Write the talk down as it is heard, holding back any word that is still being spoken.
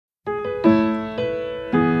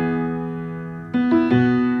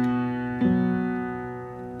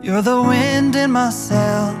You're the wind in my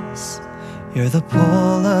sails, you're the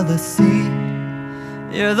pull of the sea,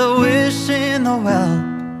 you're the wish in the well,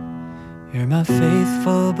 you're my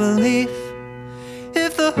faithful belief.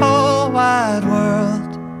 If the whole wide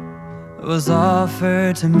world was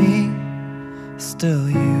offered to me, still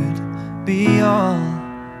you'd be all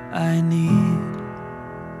I need.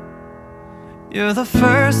 You're the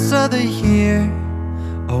first of the year,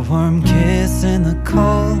 a warm kiss in the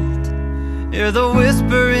cold. You're the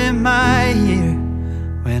whisper in my ear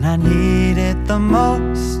when I need it the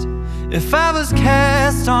most. If I was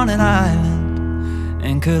cast on an island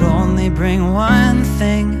and could only bring one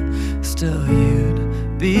thing, still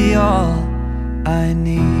you'd be all I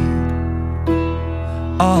need.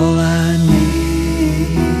 All I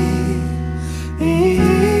need,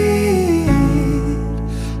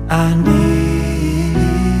 I need.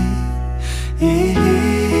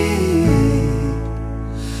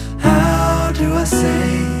 How do I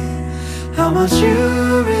say how much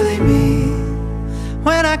you really mean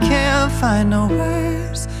when I can't find no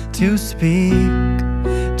words to speak?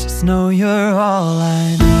 Just know you're all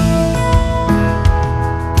I need.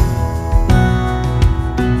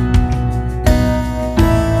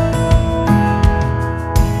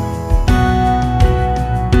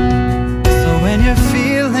 So when you're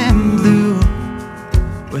feeling blue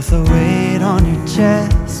with a weight on your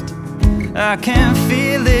chest, I can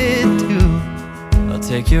feel it too. I'll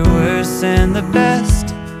take your worst and the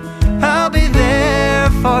best. I'll be there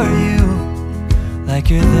for you like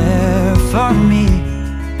you're there for me,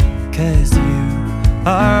 'cause you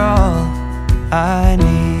are all I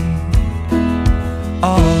need.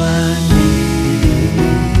 All I